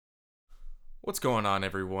What's going on,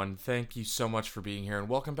 everyone? Thank you so much for being here, and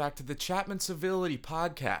welcome back to the Chapman Civility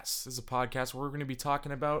Podcast. This is a podcast where we're going to be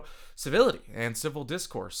talking about civility and civil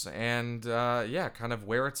discourse, and kind of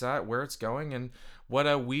where it's at, where it's going, and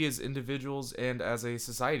what we as individuals and as a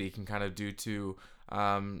society can kind of do to,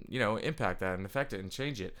 impact that and affect it and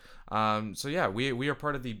change it. We are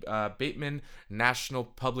part of the Bateman National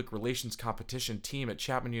Public Relations Competition team at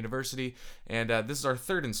Chapman University, and this is our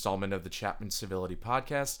third installment of the Chapman Civility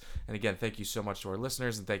Podcast. And again, thank you so much to our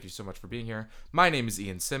listeners, and thank you so much for being here. My name is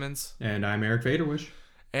Ian Simmons. And I'm Eric Vaderwish.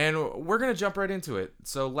 And we're going to jump right into it.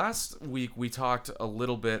 So last week we talked a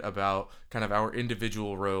little bit about kind of our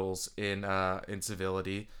individual roles in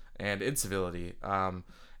civility and incivility.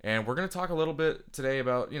 And we're going to talk a little bit today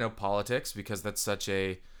about, politics, because that's such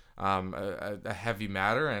a heavy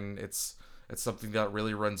matter, and it's something that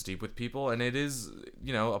really runs deep with people. And it is,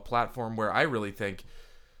 a platform where I really think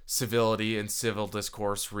civility and civil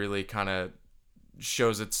discourse really kind of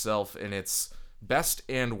shows itself in its best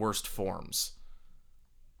and worst forms.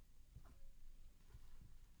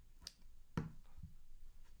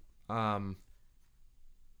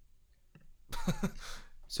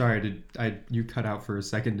 Sorry, you cut out for a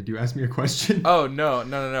second? Did you ask me a question? Oh no.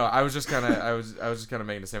 I was just kind of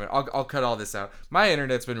making a statement. I'll cut all this out. My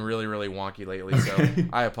internet's been really wonky lately, Okay. so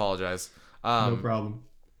I apologize. No problem.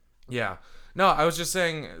 Yeah. No, I was just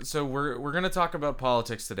saying. So we're gonna talk about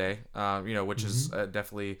politics today. Which is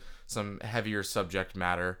definitely some heavier subject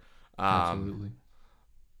matter. Absolutely.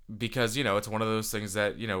 Because it's one of those things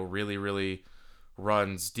that really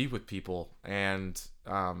runs deep with people, and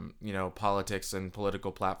politics and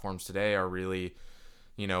political platforms today are really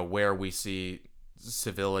where we see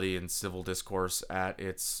civility and civil discourse at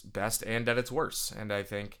its best and at its worst. And I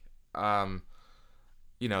think that's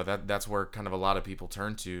where kind of a lot of people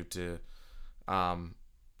turn to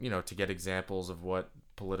get examples of what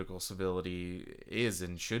political civility is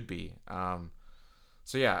and should be. How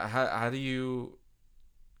do you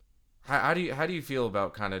feel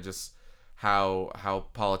about kind of just how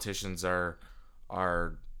politicians are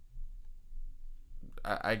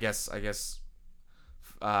I guess what's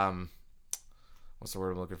the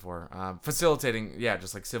word I'm looking for? Facilitating,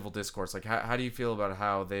 just like civil discourse. Like how do you feel about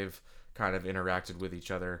how they've kind of interacted with each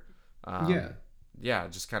other?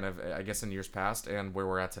 Just kind of, I guess, in years past and where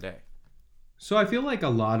we're at today. So I feel like a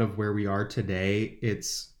lot of where we are today,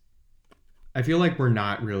 I feel like we're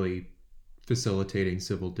not really facilitating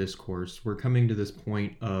civil discourse. We're coming to this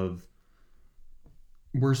point of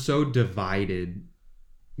we're so divided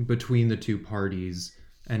between the two parties,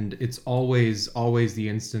 and it's always the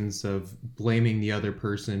instance of blaming the other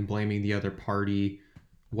person, blaming the other party,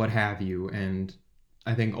 what have you. And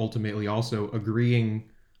I think ultimately also agreeing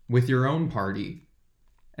with your own party.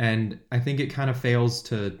 And I think it kind of fails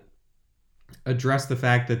to address the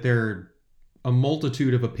fact that there are a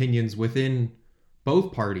multitude of opinions within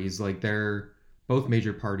both parties. Like they're both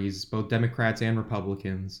major parties, both Democrats and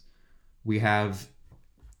Republicans. We have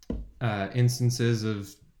instances of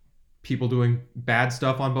people doing bad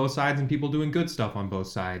stuff on both sides and people doing good stuff on both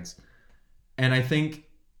sides. And I think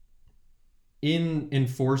in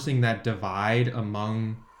enforcing that divide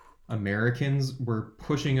among Americans, we're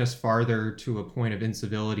pushing us farther to a point of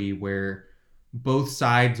incivility where both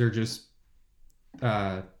sides are just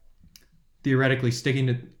theoretically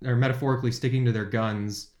metaphorically sticking to their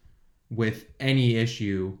guns with any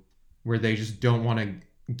issue, where they just don't want to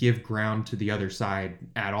give ground to the other side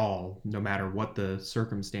at all, no matter what the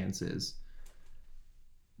circumstance is.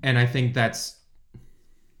 And I think there's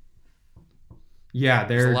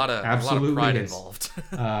a lot of pride involved.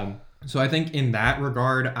 So I think in that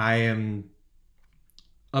regard, I am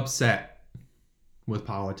upset with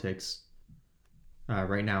politics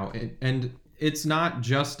right now, and it's not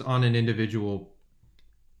just on an individual.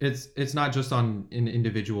 It's not just on an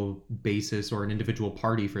individual basis or an individual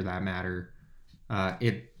party for that matter.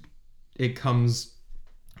 It comes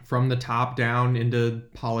from the top down into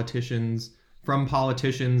politicians. From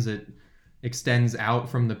politicians, it extends out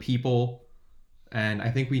from the people. And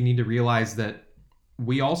I think we need to realize that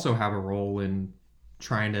we also have a role in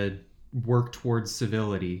trying to work towards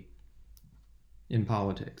civility in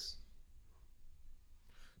politics.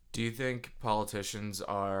 Do you think politicians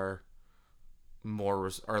are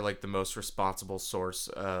like the most responsible source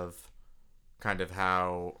of kind of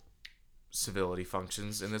how civility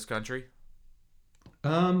functions in this country?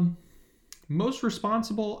 Most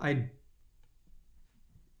responsible, I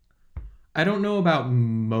don't know about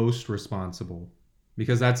most responsible,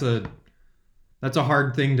 because that's a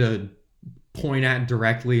hard thing to point at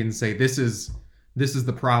directly and say this is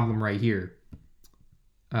the problem right here.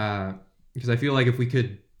 Because I feel like if we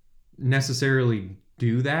could necessarily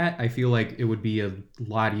do that, I feel like it would be a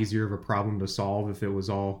lot easier of a problem to solve if it was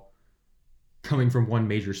all coming from one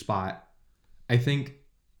major spot. I think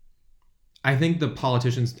the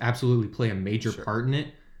politicians absolutely play a major Sure. part in it,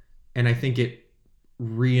 and I think it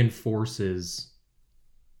reinforces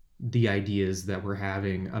the ideas that we're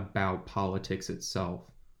having about politics itself.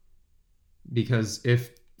 Because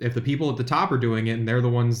if the people at the top are doing it and they're the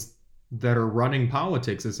ones that are running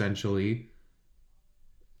politics essentially,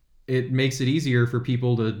 it makes it easier for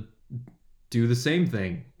people to do the same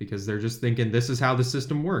thing because they're just thinking this is how the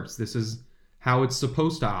system works. This is how it's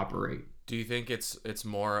supposed to operate. Do you think it's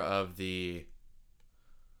more of the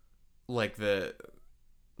like the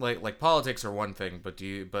like politics are one thing, but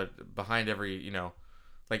but behind every,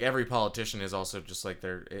 like every politician is also just like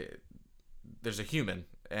there's a human.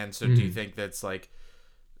 And so do you Mm-hmm. think that's like,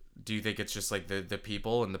 do you think it's just like the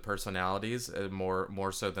people and the personalities,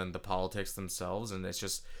 more so than the politics themselves, and it's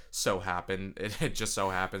just it just so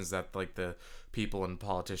happens that like the people and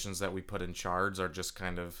politicians that we put in charge are just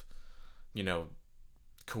kind of, you know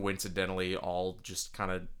coincidentally all just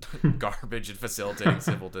kind of garbage and facilitating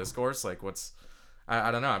civil discourse? Like what's, I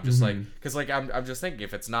don't know, I'm just like, Mm-hmm. because like I'm just thinking,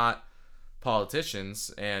 if it's not politicians,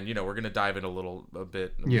 and we're gonna dive in a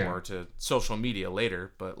bit Yeah. more to social media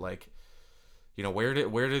later, but like, where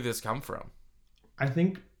did this come from? I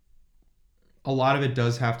think a lot of it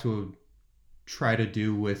does have to try to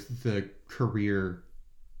do with the career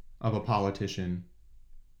of a politician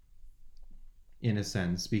in a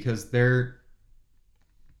sense because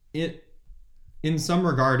it in some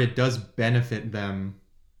regard it does benefit them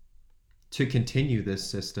to continue this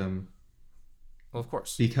system Well, of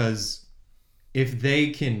course. because if they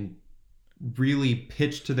can really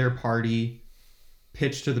pitch to their party,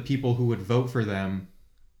 pitch to the people who would vote for them,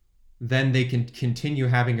 then they can continue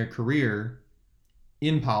having a career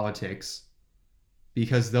in politics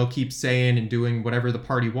because they'll keep saying and doing whatever the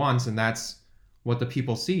party wants, and that's what the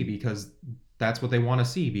people see because that's what they want to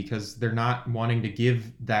see because they're not wanting to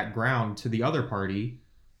give that ground to the other party.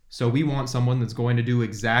 So we want someone that's going to do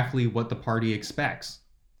exactly what the party expects.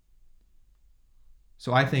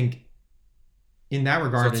 So I think in that So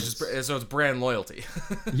regard, it's just, so it's brand loyalty.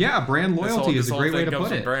 yeah, brand loyalty is This a whole great way thing to comes put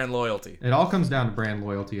from it. brand loyalty. It all comes down to brand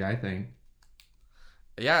loyalty, I think.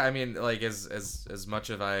 Yeah, I mean, like as much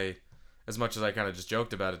as I kind of just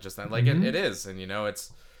joked about it just then, like Mm-hmm. it is, and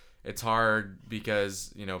it's hard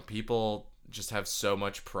because people just have so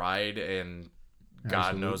much pride and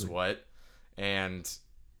God knows Absolutely. what, and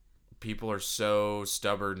people are so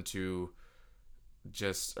stubborn to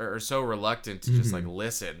just, or so reluctant to just like Mm-hmm.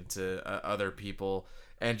 listen to other people,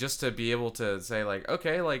 and just to be able to say like,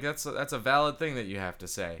 okay, like that's a valid thing that you have to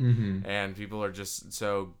say. Mm-hmm. And people are just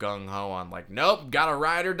so gung-ho on like, nope, gotta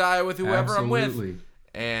ride or die with whoever I'm with. Absolutely.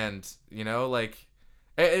 And like,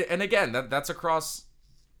 and again, that's across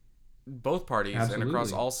both parties and across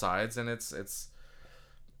Absolutely. all sides, and it's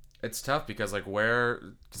tough because like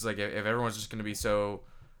because like if everyone's just gonna be so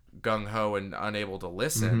gung-ho and unable to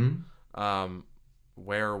listen, Mm-hmm.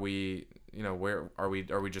 where are we, where are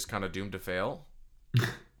we just kind of doomed to fail?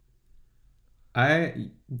 I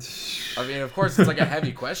I mean, of course it's like a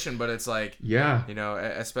heavy question, but it's like, yeah.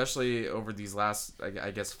 especially over these last,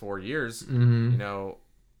 I guess 4 years, Mm-hmm.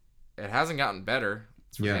 it hasn't gotten better.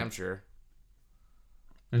 It's for Yeah. damn sure.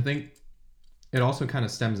 I think it also kind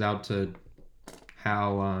of stems out to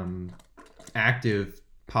how active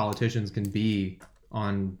politicians can be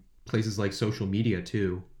on places like social media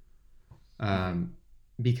too.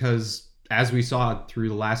 Because as we saw through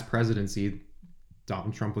the last presidency,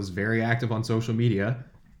 Donald Trump was very active on social media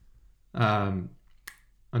um,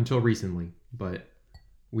 until recently. But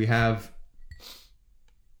we have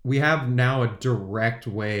now a direct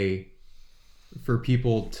way for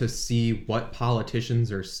people to see what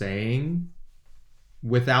politicians are saying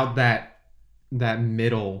without that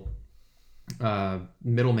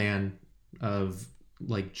middleman of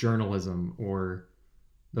like journalism or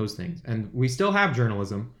those things. And we still have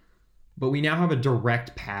journalism, but we now have a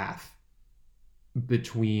direct path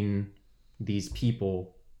between these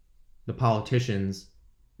people, the politicians,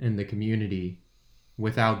 and the community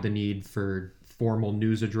without the need for formal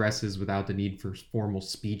news addresses, without the need for formal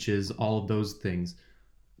speeches, all of those things.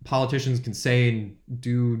 Politicians can say and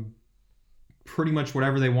do pretty much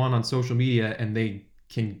whatever they want on social media, and they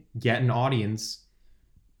can get an audience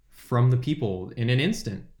from the people in an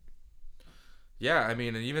instant. Yeah, I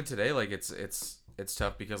mean, and even today, like it's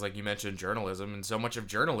tough because like you mentioned journalism, and so much of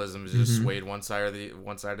journalism is just swayed one side or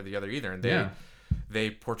the other either, and Yeah. they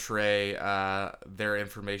portray their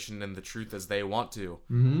information and the truth as they want to.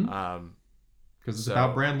 Because it's So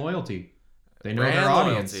about brand loyalty. They know brand their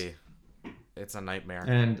audience. loyalty, it's a nightmare.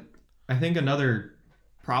 And I think another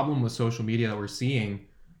problem with social media that we're seeing.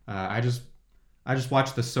 I just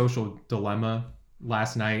watched The Social Dilemma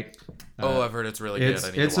last night. I've heard it's really good. I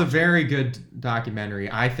need to It's a watch it. very good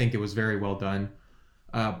documentary. I think it was very well done.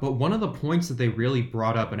 But one of the points that they really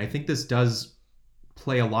brought up, and I think this does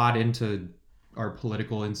play a lot into our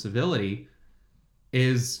political incivility,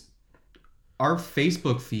 is our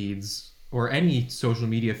Facebook feeds or any social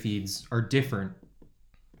media feeds are different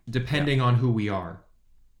depending on who we are.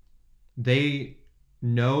 They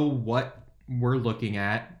know what we're looking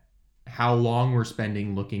at, how long we're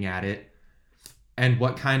spending looking at it, and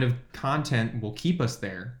what kind of content will keep us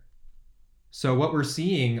there. So what we're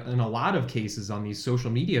seeing in a lot of cases on these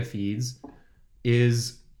social media feeds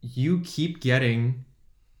is you keep getting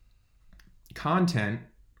content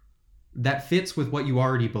that fits with what you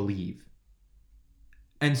already believe.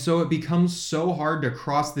 And so it becomes so hard to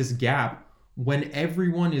cross this gap when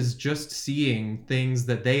everyone is just seeing things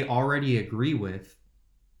that they already agree with.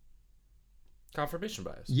 Confirmation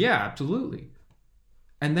bias. Yeah, absolutely.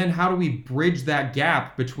 And then how do we bridge that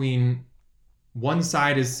gap between one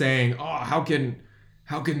side is saying, "Oh, how can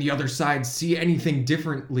the other side see anything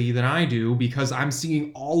differently than I do because I'm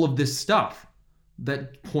seeing all of this stuff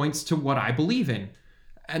that points to what I believe in."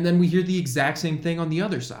 And then we hear the exact same thing on the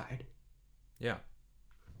other side. Yeah.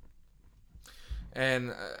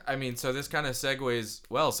 And I mean, so this kind of segues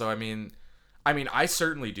well. So I mean, I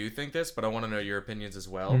certainly do think this, but I want to know your opinions as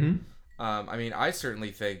well. Mm-hmm. I mean, I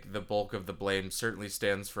certainly think the bulk of the blame certainly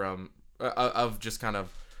stems from of just kind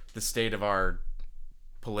of the state of our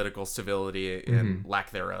political civility and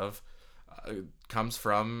lack thereof comes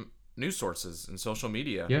from news sources and social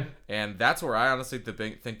media. Yeah. And that's where I honestly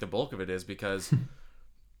think the bulk of it is, because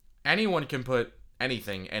anyone can put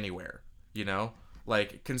anything anywhere, you know?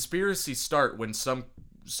 Like, conspiracies start when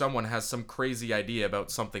someone has some crazy idea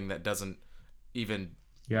about something that doesn't even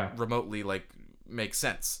remotely like make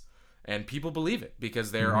sense, and people believe it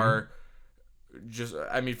because there are just,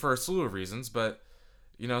 I mean, for a slew of reasons, but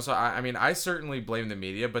you know, so I mean, I certainly blame the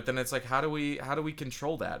media, but then it's like, how do we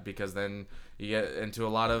control that? Because then you get into a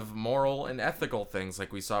lot of moral and ethical things,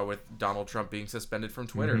 like we saw with Donald Trump being suspended from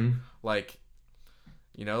Twitter. Like,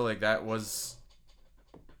 you know, like that was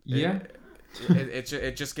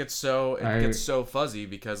it just gets so gets so fuzzy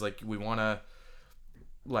because like we want to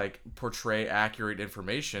like portray accurate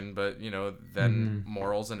information, but you know, then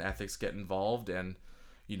morals and ethics get involved, and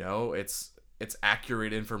you know, it's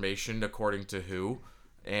accurate information according to who,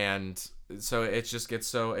 and so it just gets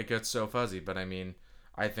so fuzzy. But I mean,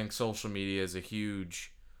 I think social media is a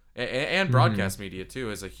huge and broadcast media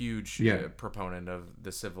too is a huge proponent of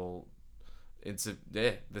the civil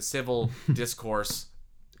discourse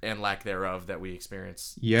and lack thereof that we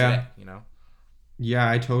experience today, you know? Yeah,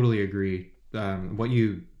 I totally agree. What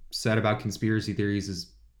you said about conspiracy theories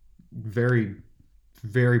is very,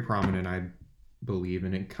 very prominent, I believe,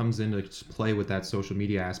 and it comes into play with that social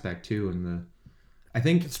media aspect too. And I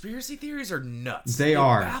think conspiracy theories are nuts. They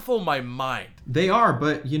are. Baffle my mind. They are,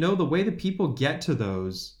 but you know, the way that people get to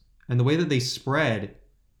those and the way that they spread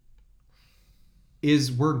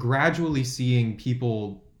is we're gradually seeing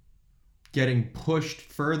people getting pushed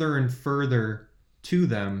further and further to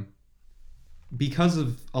them because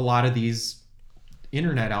of a lot of these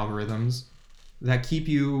internet algorithms that keep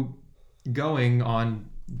you going on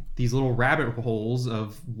these little rabbit holes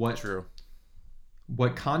of what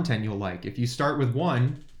content you'll like. If you start with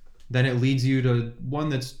one, then it leads you to one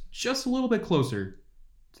that's just a little bit closer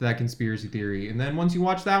to that conspiracy theory. And then once you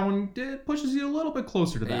watch that one, it pushes you a little bit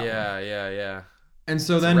closer to that one. Yeah. And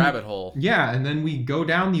so it's then a rabbit hole. Yeah, and then we go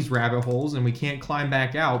down these rabbit holes and we can't climb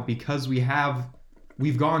back out because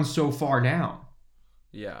we've gone so far now.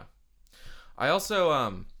 Yeah. I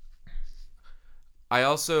also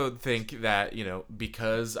think that, you know,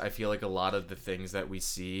 because I feel like a lot of the things that we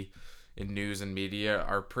see in news and media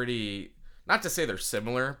are pretty, not to say they're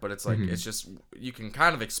similar, but it's like it's just, you can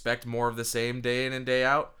kind of expect more of the same day in and day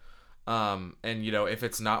out. And you know, if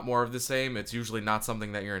it's not more of the same, it's usually not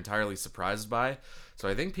something that you're entirely surprised by. So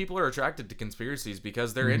I think people are attracted to conspiracies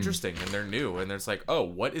because they're interesting and they're new, and there's like, oh,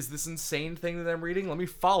 what is this insane thing that I'm reading? Let me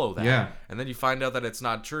follow that. Yeah. And then you find out that it's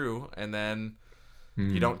not true, and then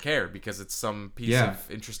you don't care because it's some piece of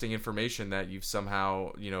interesting information that you've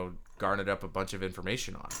somehow, you know, garnered up a bunch of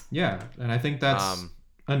information on. Yeah, and I think that's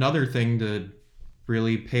another thing to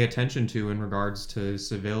really pay attention to in regards to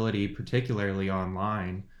civility, particularly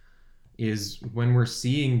online, is when we're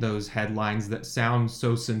seeing those headlines that sound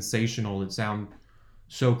so sensational, that sound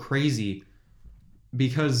so crazy,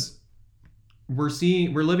 because we're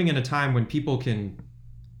living in a time when people can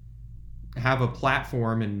have a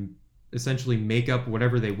platform and essentially make up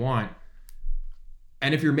whatever they want.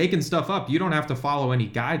 And if you're making stuff up, you don't have to follow any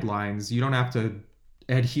guidelines. You don't have to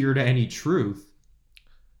adhere to any truth.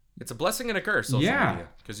 It's a blessing and a curse, social media,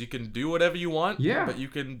 because you can do whatever you want, but you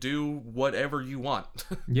can do whatever you want.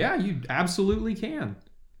 Yeah, you absolutely can.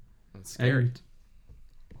 It's scary.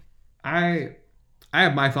 And I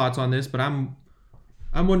have my thoughts on this, but I'm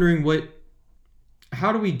wondering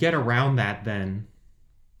how do we get around that then?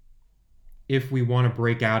 If we want to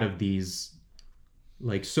break out of these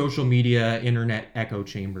like social media, internet echo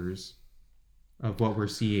chambers of what we're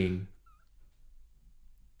seeing.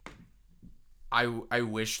 I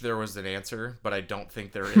wish there was an answer, but I don't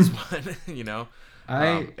think there is one. You know,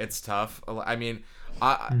 it's tough. I mean,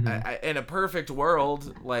 in a perfect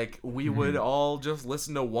world, like we would all just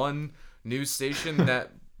listen to one news station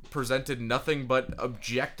that presented nothing but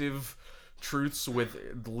objective truths with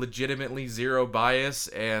legitimately zero bias,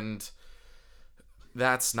 and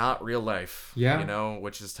that's not real life. Yeah, you know,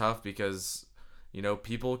 which is tough because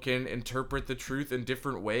people can interpret the truth in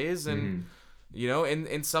different ways, and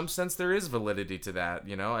in some sense there is validity to that.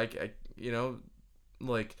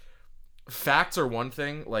 Like facts are one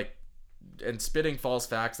thing, like, and spitting false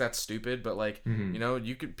facts, that's stupid, but like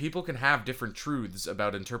people can have different truths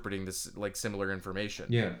about interpreting this like similar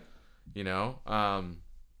information.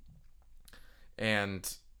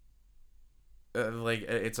 And like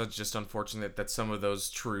it's just unfortunate that some of those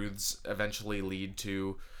truths eventually lead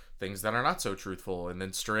to things that are not so truthful, and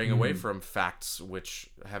then straying away from facts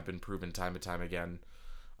which have been proven time and time again.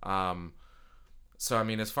 So I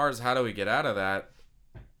mean, as far as how do we get out of that,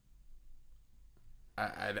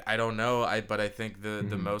 I don't know. But I think the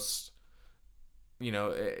most,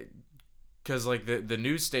 because like the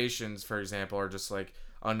news stations, for example, are just like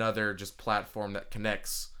another just platform that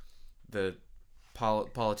connects the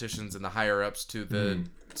politicians and the higher ups to the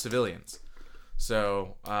civilians.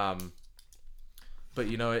 So but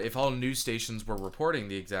if all news stations were reporting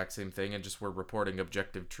the exact same thing and just were reporting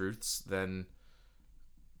objective truths, then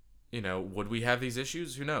would we have these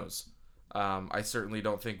issues? Who knows? I certainly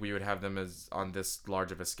don't think we would have them as on this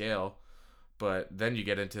large of a scale. But then you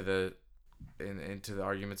get into the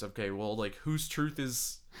arguments of, okay, well, like, whose truth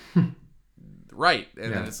is right?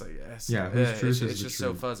 And then it's like, whose truth is just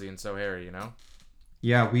so fuzzy and so hairy,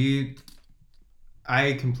 Yeah,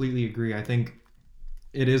 I completely agree. I think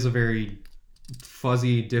it is a very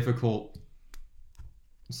fuzzy, difficult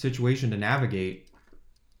situation to navigate.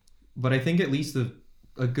 But I think at least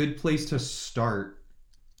a good place to start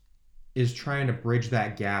is trying to bridge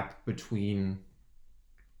that gap between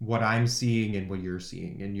what I'm seeing and what you're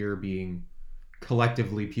seeing, and you're being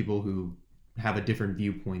collectively people who have a different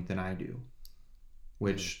viewpoint than I do,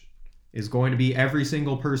 which is going to be every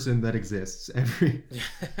single person that exists.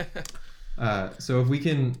 So if we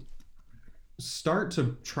can start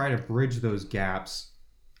to try to bridge those gaps,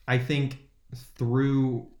 I think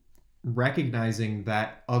through recognizing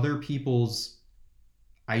that other people's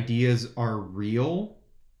ideas are real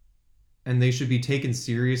and they should be taken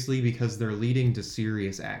seriously because they're leading to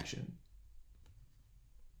serious action.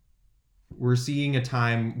 We're seeing a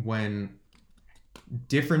time when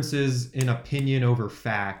differences in opinion over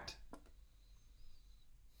fact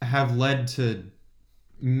have led to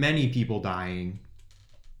many people dying.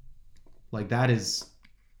 Like, that is,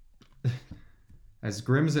 as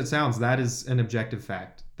grim as it sounds, that is an objective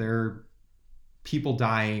fact. There are people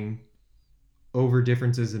dying over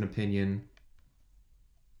differences in opinion,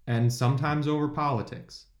 and sometimes over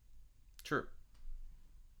politics. True.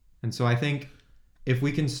 And so I think if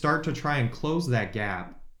we can start to try and close that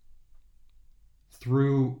gap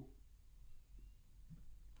through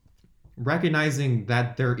recognizing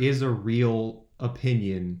that there is a real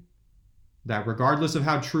opinion, that regardless of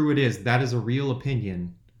how true it is, that is a real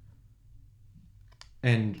opinion,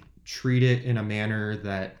 and treat it in a manner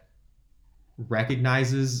that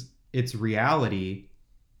recognizes its reality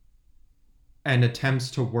and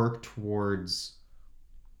attempts to work towards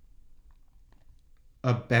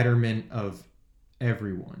a betterment of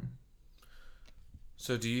everyone.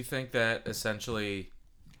 So do you think that essentially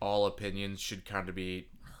all opinions should kind of be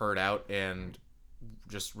heard out and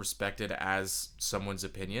just respected as someone's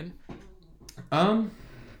opinion? I'm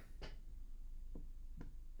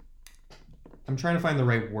trying to find the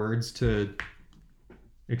right words to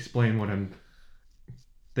explain what I'm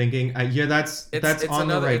thinking. That's on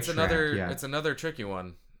the right track. It's another tricky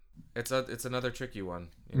one. It's another tricky one,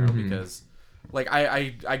 because like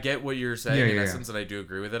I get what you're saying in essence, and I do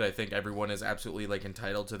agree with it. I think everyone is absolutely like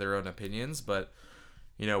entitled to their own opinions, but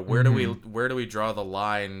where do we draw the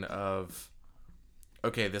line of,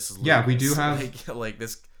 okay, this is we do have like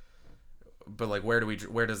this, but like where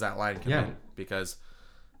does that line come in? Because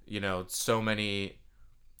so many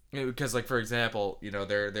Because like for example,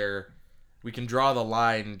 they're we can draw the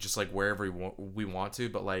line just like wherever we want to,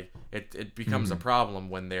 but like it becomes a Mm-hmm. problem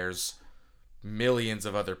when there's millions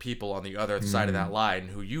of other people on the other side of Mm-hmm. that line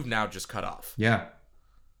who you've now just cut off. Yeah.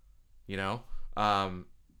 You know, um,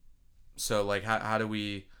 so like how do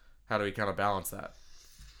we kind of balance that?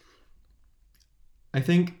 I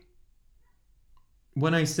think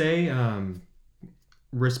when I say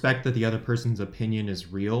respect that the other person's opinion is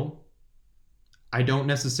real, I don't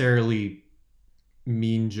necessarily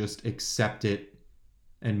mean just accept it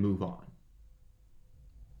and move on.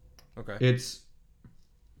 Okay. It's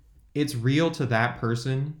it's real to that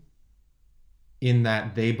person in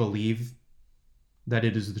that they believe that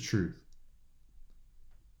it is the truth.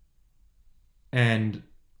 And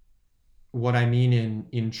what I mean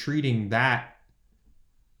in treating that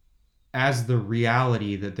as the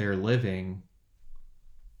reality that they're living,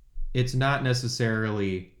 it's not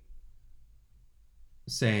necessarily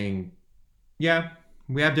saying, yeah,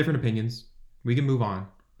 we have different opinions. We can move on.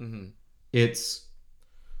 Mm-hmm. It's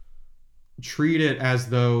treat it as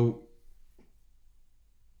though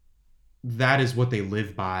that is what they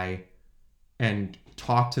live by and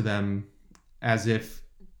talk to them as if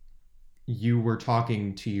you were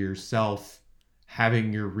talking to yourself,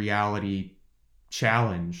 having your reality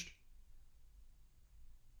challenged.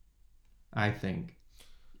 I think,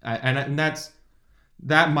 and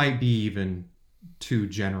that might be even too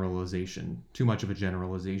much of a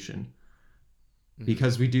generalization, Mm-hmm.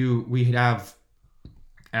 because we have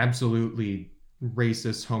absolutely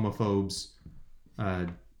racist, homophobes, uh,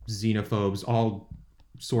 xenophobes, all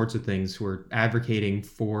sorts of things who are advocating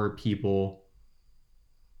for people's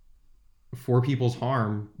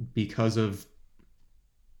harm because of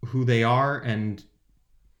who they are, and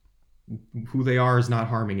who they are is not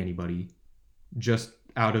harming anybody just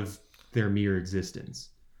out of their mere existence.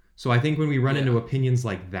 So I think when we run Yeah. into opinions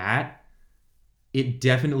like that, it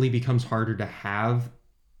definitely becomes harder to have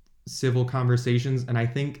civil conversations. And I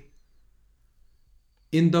think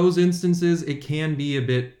in those instances, it can be a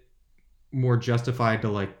bit more justified to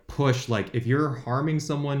like push, like if you're harming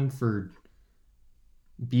someone for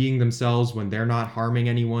being themselves when they're not harming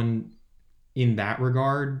anyone in that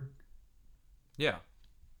regard, Yeah.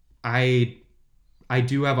 I I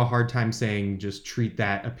do have a hard time saying just treat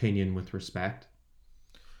that opinion with respect.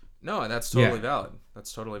 No, and that's Yeah. totally valid.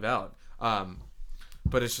 That's totally valid.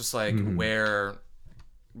 But it's just like Mm-hmm.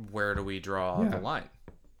 where do we draw the Yeah. line?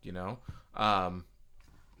 You know, um,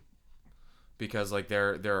 because like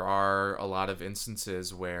there are a lot of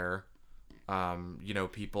instances where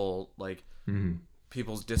people like Mm-hmm.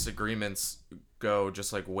 people's disagreements go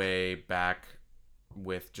just like way back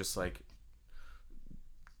with just like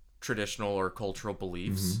traditional or cultural Mm-hmm.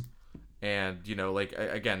 beliefs, and like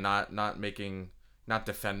again, not making, not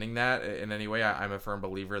defending that in any way. I'm a firm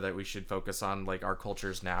believer that we should focus on like our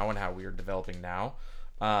cultures now and how we are developing now.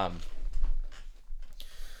 um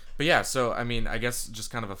but yeah, so I mean, I guess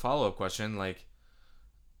just kind of a follow-up question, like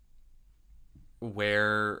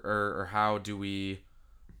where or how do we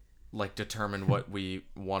like determine what we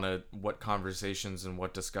want to, what conversations and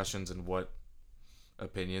what discussions and what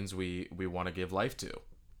opinions we want to give life to,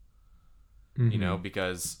 Mm-hmm.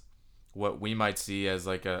 because what we might see as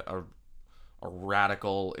like a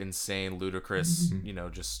radical, insane, ludicrous, Mm-hmm.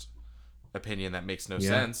 just opinion that makes no Yeah,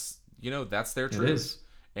 sense, that's their it truth. is.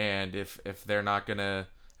 And if they're not gonna,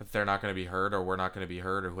 if they're not gonna be heard, or we're not gonna be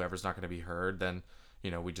heard, or whoever's not gonna be heard, then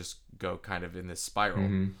we just go kind of in this spiral.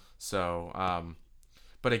 Mm-hmm. So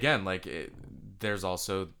but again, like there's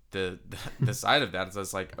also the side of that. It's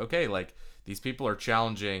just like, okay, like these people are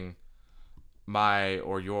challenging my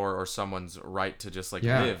or your or someone's right to just like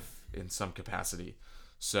Yeah. live in some capacity.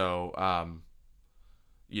 So how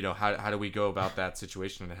do we go about that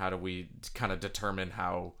situation, and how do we kind of determine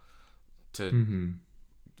how to Mm-hmm.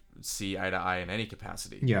 see eye to eye in any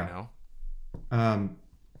capacity, Yeah. Um,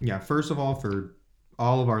 yeah. First of all, for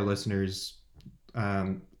all of our listeners,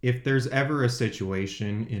 if there's ever a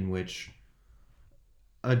situation in which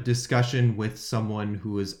a discussion with someone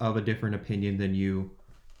who is of a different opinion than you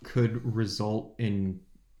could result in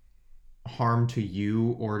harm to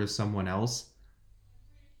you or to someone else,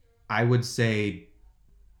 I would say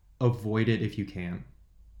avoid it if you can.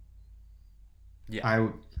 Yeah. I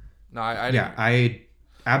I'd Yeah, agree. I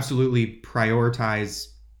absolutely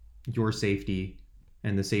prioritize your safety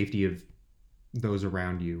and the safety of those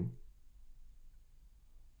around you.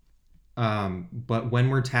 But when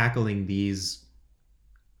we're tackling these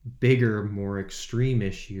bigger, more extreme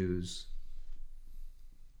issues,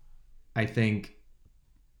 I think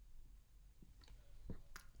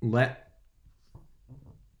let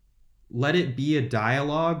let it be a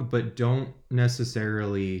dialogue, but don't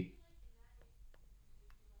necessarily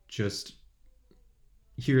just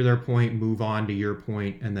hear their point, move on to your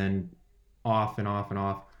point, and then off and off and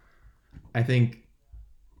off. I think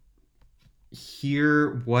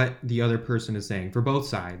hear what the other person is saying for both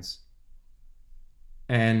sides.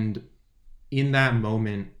 And in that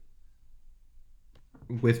moment,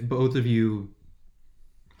 with both of you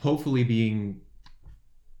hopefully being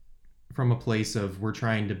from a place of we're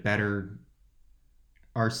trying to better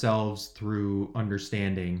ourselves through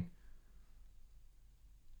understanding,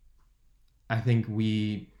 I think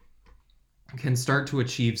we can start to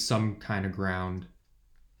achieve some kind of ground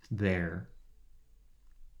there.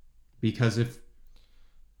 Because if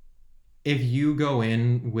you go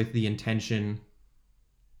in with the intention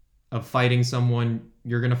of fighting someone,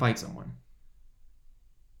 you're going to fight someone.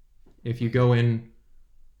 If you go in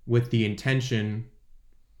with the intention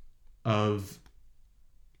of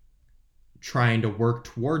trying to work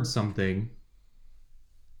towards something,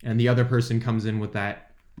 and the other person comes in with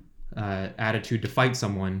that attitude to fight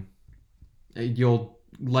someone, you'll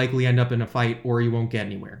likely end up in a fight or you won't get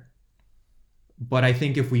anywhere. But I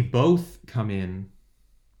think if we both come in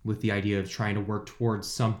with the idea of trying to work towards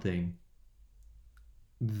something,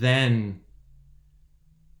 then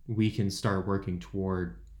we can start working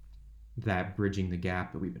toward that bridging the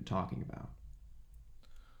gap that we've been talking about.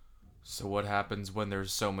 So what happens when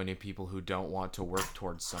there's so many people who don't want to work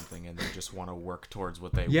towards something and they just want to work towards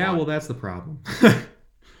what they want? Yeah, well, that's the problem.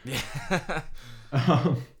 Yeah.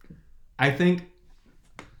 I think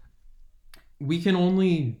we can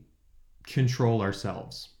only control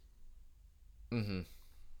ourselves. Mm-hmm.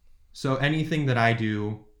 So anything that I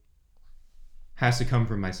do has to come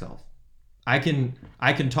from myself. I can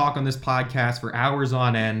talk on this podcast for hours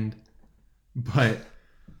on end, but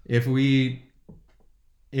if we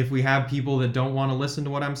have people that don't want to listen to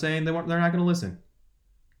what I'm saying, they're not going to listen.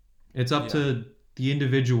 It's up to the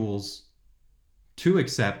individuals to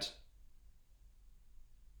accept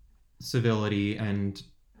civility and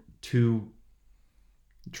to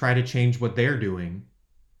try to change what they're doing.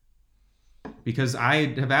 Because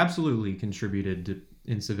I have absolutely contributed to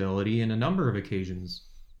incivility in a number of occasions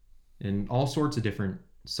in all sorts of different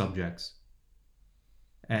subjects.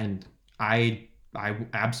 And I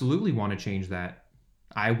absolutely want to change that.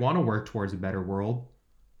 I want to work towards a better world.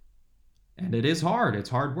 And it is hard. It's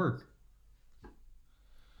hard work.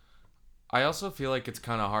 I also feel like it's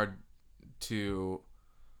kind of hard to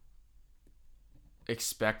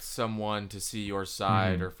expect someone to see your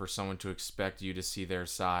side or for someone to expect you to see their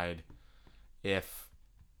side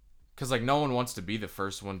because like no one wants to be the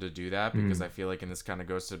first one to do that, because I feel like, and this kind of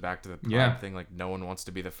goes back to the pride thing, like no one wants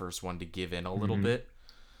to be the first one to give in a little bit.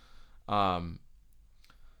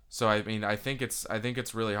 So I mean, I think it's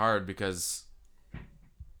really hard because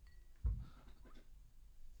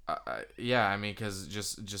because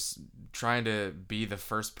just trying to be the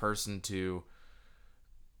first person to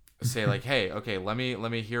say like, hey, okay, let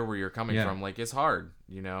me hear where you're coming from, like, it's hard,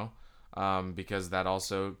 because that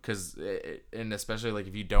also, and especially like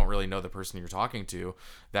if you don't really know the person you're talking to,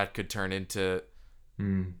 that could turn into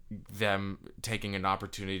them taking an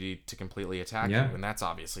opportunity to completely attack you, and that's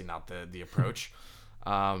obviously not the approach.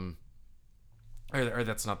 Or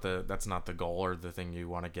that's not the goal or the thing you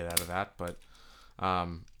want to get out of that, but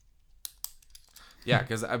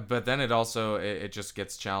but then it also it just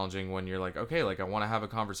gets challenging when you're like, okay, like I want to have a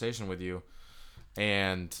conversation with you,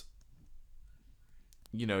 and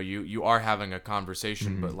you are having a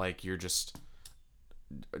conversation, but like you're just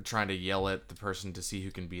trying to yell at the person to see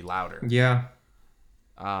who can be louder. Yeah.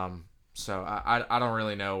 So I don't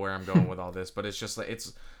really know where I'm going with all this, but it's just like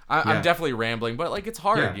I'm definitely rambling, but like it's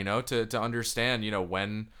hard, to understand,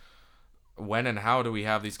 when and how do we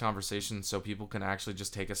have these conversations so people can actually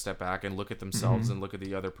just take a step back and look at themselves and look at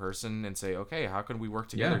the other person and say, okay, how can we work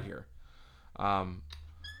together here? I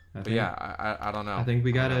don't know. I think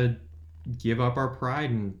we gotta give up our pride,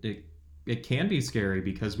 and it can be scary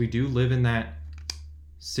because we do live in that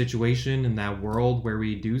situation, in that world where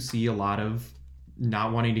we do see a lot of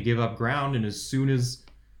not wanting to give up ground, and as soon as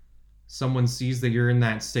someone sees that you're in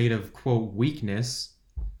that state of, quote, weakness,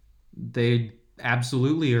 they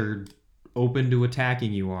absolutely are open to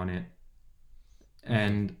attacking you on it.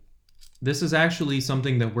 And this is actually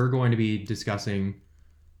something that we're going to be discussing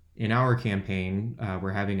in our campaign.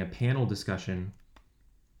 We're having a panel discussion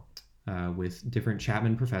with different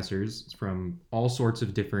Chapman professors from all sorts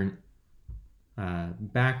of different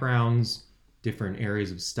backgrounds, different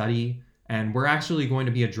areas of study. And we're actually going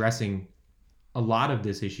to be addressing a lot of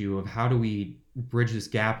this issue of how do we bridge this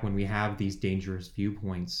gap when we have these dangerous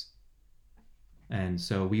viewpoints. And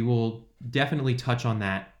so we will definitely touch on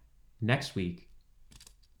that next week.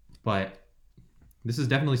 But this is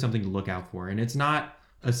definitely something to look out for, and it's not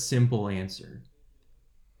a simple answer.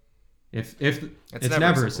 If it's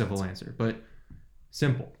never a simple answer, but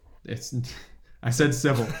simple. It's I said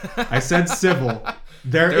civil. I said civil.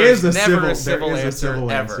 There is a civil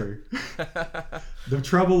answer. The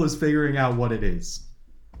trouble is figuring out what it is.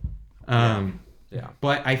 Yeah.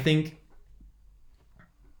 But I think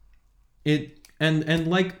it and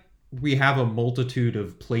like we have a multitude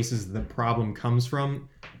of places the problem comes from,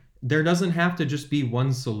 there doesn't have to just be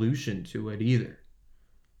one solution to it either.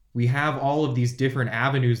 We have all of these different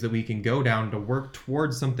avenues that we can go down to work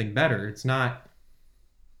towards something better. It's not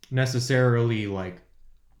necessarily like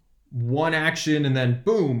one action and then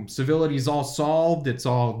boom, civility's all solved, it's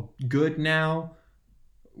all good now.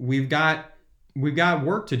 We've got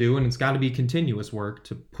work to do, and it's got to be continuous work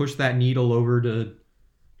to push that needle over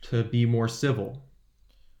to be more civil.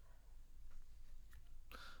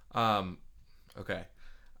 Okay.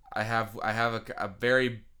 I have a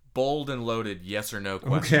very bold and loaded yes or no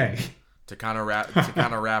question. Okay. To kind of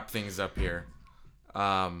wrap things up here.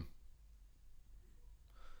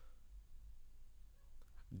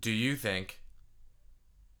 Do you think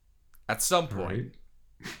at some point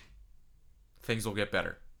things will get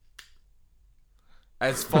better?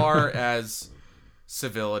 As far as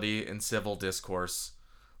civility and civil discourse,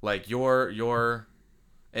 like your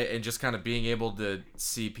and just kind of being able to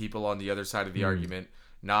see people on the other side of the argument,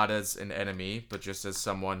 not as an enemy, but just as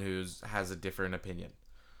someone who has a different opinion.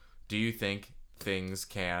 Do you think things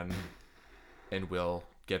can and will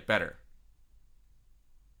get better?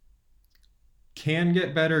 Can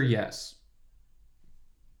get better, yes.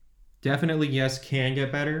 Definitely, yes, can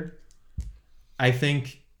get better. I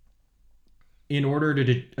think in order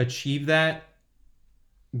to achieve that,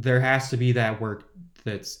 there has to be that work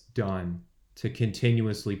that's done to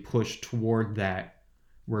continuously push toward that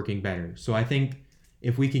working better. So I think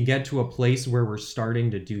if we can get to a place where we're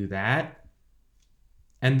starting to do that,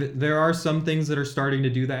 and there are some things that are starting to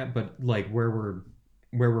do that, but like where we're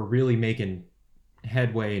really making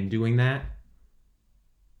headway in doing that,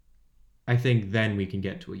 I think then we can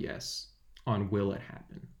get to a yes on will it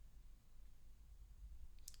happen.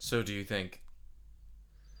 So do you think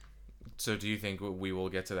we will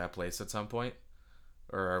get to that place at some point,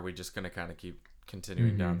 or are we just going to kind of keep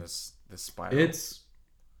continuing down this spiral?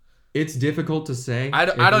 It's difficult to say. I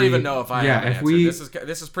don't even know if I have an answer.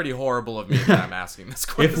 This is pretty horrible of me that I'm asking this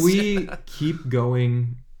question. If we keep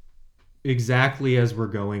going exactly as we're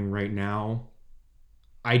going right now,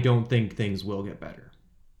 I don't think things will get better.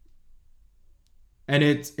 And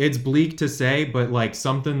it's bleak to say, but like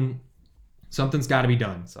something's got to be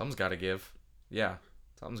done. Something's got to give. Yeah,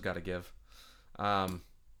 something's got to give.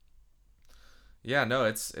 Yeah, no,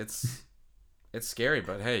 it's scary,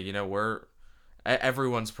 but hey,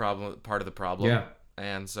 everyone's part of the problem. Yeah.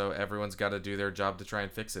 And so everyone's got to do their job to try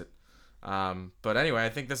and fix it. But anyway, I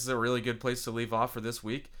think this is a really good place to leave off for this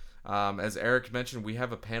week. As Eric mentioned, we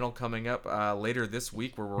have a panel coming up later this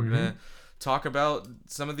week where we're gonna talk about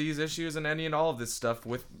some of these issues and any and all of this stuff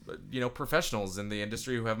with professionals in the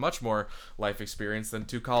industry who have much more life experience than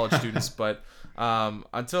two college students. But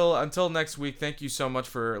until next week, thank you so much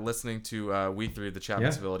for listening to Week 3 of the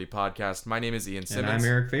Chapman Civility podcast. My name is Ian Simmons. And I'm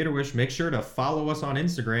Eric Faderwish. Make sure to follow us on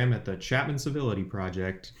Instagram at the Chapman Civility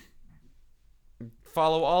Project.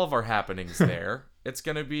 Follow all of our happenings there. It's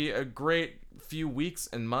going to be a great few weeks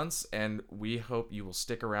and months, and we hope you will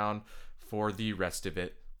stick around for the rest of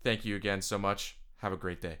it. Thank you again so much. Have a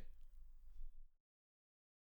great day.